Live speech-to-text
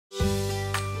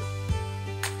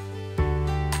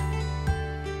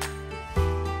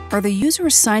Are the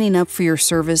users signing up for your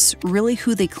service really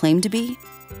who they claim to be?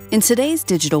 In today's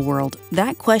digital world,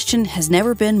 that question has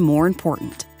never been more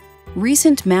important.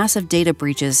 Recent massive data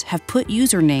breaches have put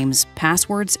usernames,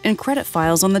 passwords, and credit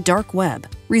files on the dark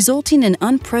web, resulting in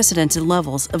unprecedented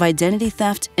levels of identity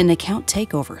theft and account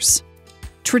takeovers.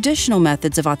 Traditional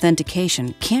methods of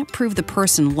authentication can't prove the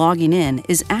person logging in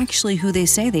is actually who they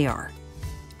say they are.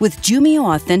 With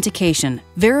Jumio Authentication,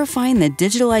 verifying the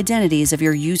digital identities of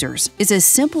your users is as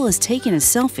simple as taking a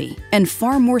selfie and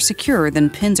far more secure than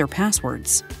PINs or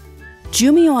passwords.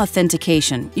 Jumio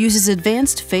Authentication uses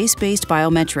advanced face-based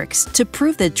biometrics to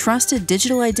prove the trusted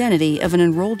digital identity of an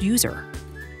enrolled user.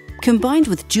 Combined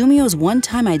with Jumio's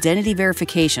one-time identity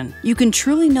verification, you can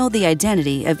truly know the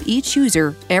identity of each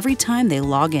user every time they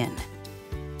log in.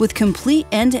 With complete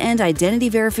end-to-end identity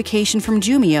verification from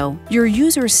Jumio, your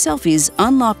users' selfies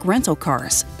unlock rental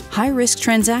cars, high-risk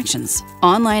transactions,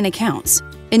 online accounts,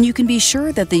 and you can be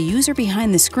sure that the user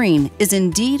behind the screen is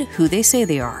indeed who they say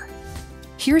they are.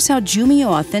 Here's how Jumio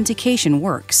Authentication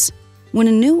works. When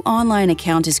a new online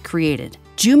account is created,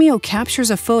 Jumio captures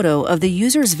a photo of the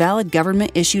user's valid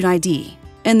government-issued ID,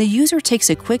 and the user takes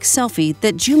a quick selfie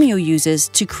that Jumio uses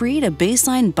to create a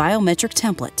baseline biometric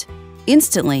template.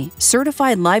 Instantly,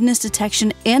 certified liveness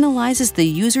detection analyzes the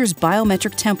user's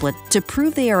biometric template to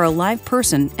prove they are a live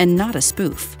person and not a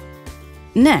spoof.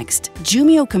 Next,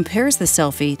 Jumio compares the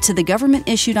selfie to the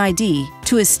government-issued ID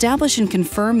to establish and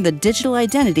confirm the digital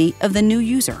identity of the new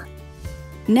user.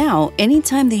 Now,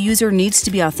 anytime the user needs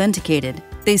to be authenticated,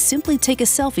 they simply take a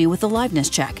selfie with a liveness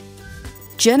check,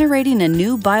 generating a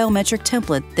new biometric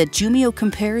template that Jumio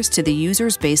compares to the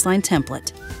user's baseline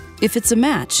template. If it's a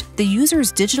match, the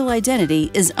user's digital identity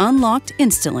is unlocked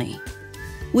instantly.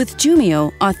 With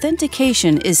Jumio,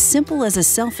 authentication is simple as a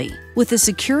selfie, with the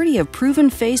security of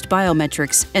proven-faced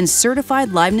biometrics and certified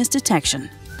liveness detection.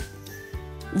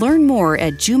 Learn more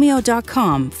at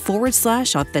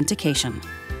jumio.com/authentication.